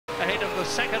the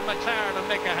second McLaren of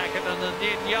Mika Häkkinen and the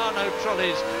Jarno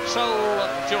Trulli's Sol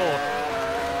Jordan.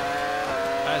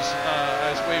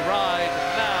 As we ride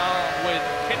now with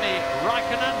Kimi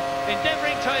Räikkönen,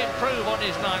 endeavouring to improve on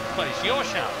his 9th place. Your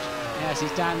shout. Yes,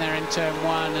 he's down there in turn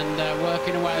 1 and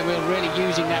working away the wheel, really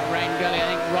using that rain gully. I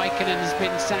think Räikkönen has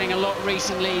been saying a lot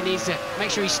recently. He needs to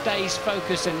make sure he stays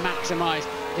focused and maximise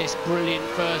this brilliant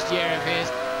first year of his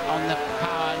on the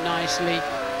power nicely.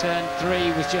 Turn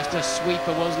 3 was just a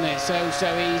sweeper, wasn't it? So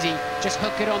easy. Just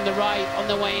hook it on the right, on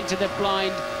the way into the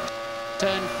blind.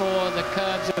 Turn 4, the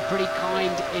curves are pretty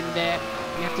kind in there.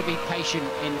 You have to be patient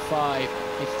in 5.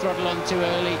 If throttle on too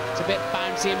early, it's a bit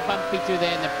bouncy and bumpy through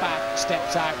there, and the back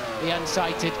steps out the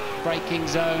unsighted braking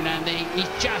zone, and he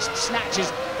just snatches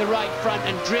the right front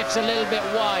and drifts a little bit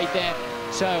wide there.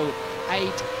 So 8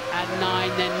 and 9,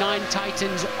 then 9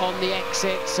 tightens on the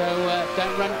exit, so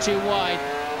don't run too wide.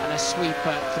 And a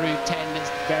sweeper through 10, that's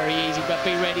very easy, but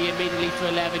be ready immediately for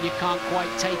 11. You can't quite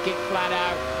take it flat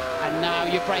out. And now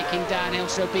you're braking downhill,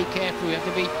 so be careful. You have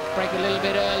to brake a little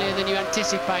bit earlier than you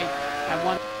anticipate. And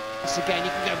once again,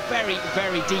 you can go very,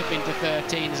 very deep into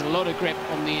 13. There's a lot of grip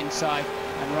on the inside,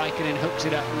 and Räikkönen hooks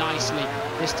it up nicely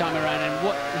this time around.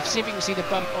 And see if you can see the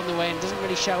bump on the way, and it doesn't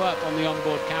really show up on the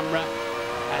onboard camera.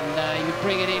 And you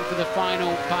bring it in for the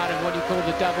final part of what you call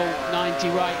the double 90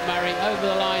 right, Murray over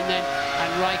the line then, and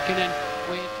Räikkönen